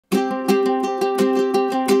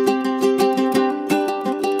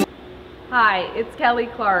Hi, it's Kelly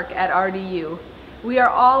Clark at RDU. We are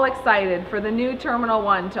all excited for the new Terminal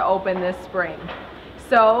 1 to open this spring.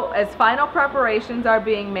 So, as final preparations are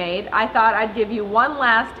being made, I thought I'd give you one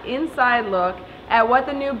last inside look at what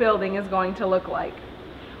the new building is going to look like.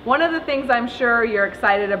 One of the things I'm sure you're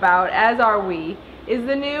excited about, as are we, is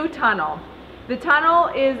the new tunnel. The tunnel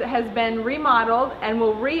has been remodeled and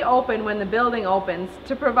will reopen when the building opens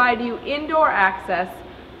to provide you indoor access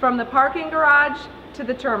from the parking garage to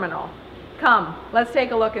the terminal. Come, let's take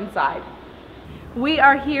a look inside. We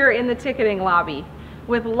are here in the ticketing lobby.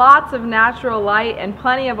 With lots of natural light and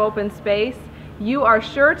plenty of open space, you are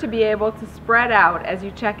sure to be able to spread out as you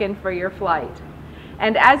check in for your flight.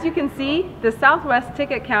 And as you can see, the Southwest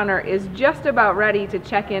ticket counter is just about ready to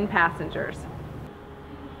check in passengers.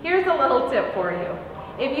 Here's a little tip for you.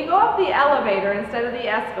 If you go up the elevator instead of the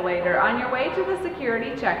escalator on your way to the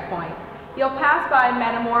security checkpoint, you'll pass by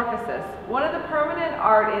Metamorphosis, one of the permanent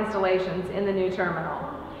art installations in the new terminal.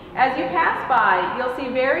 As you pass by, you'll see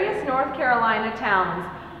various North Carolina towns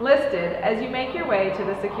listed as you make your way to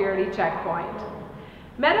the security checkpoint.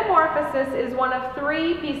 Metamorphosis is one of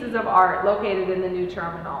 3 pieces of art located in the new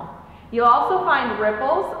terminal. You'll also find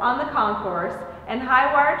ripples on the concourse and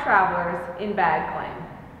high-wire travelers in bag claim.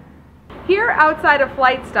 Here outside of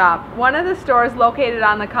Flight Stop, one of the stores located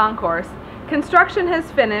on the concourse, construction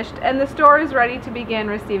has finished and the store is ready to begin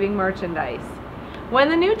receiving merchandise. When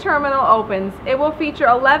the new terminal opens, it will feature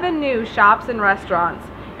 11 new shops and restaurants,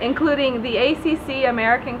 including the ACC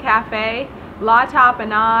American Cafe, La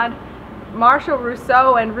Tapenade, Marshall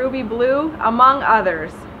Rousseau and Ruby Blue, among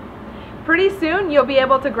others. Pretty soon you'll be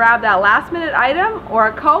able to grab that last-minute item or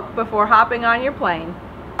a Coke before hopping on your plane.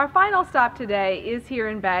 Our final stop today is here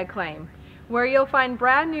in bag claim, where you'll find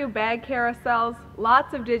brand new bag carousels,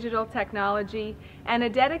 lots of digital technology, and a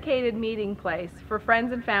dedicated meeting place for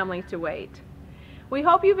friends and family to wait. We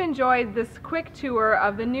hope you've enjoyed this quick tour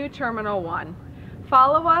of the new Terminal 1.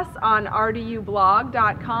 Follow us on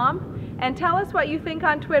rdublog.com and tell us what you think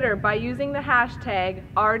on Twitter by using the hashtag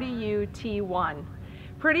RDUT1.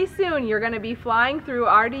 Pretty soon you're going to be flying through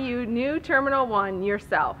RDU New Terminal 1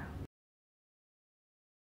 yourself.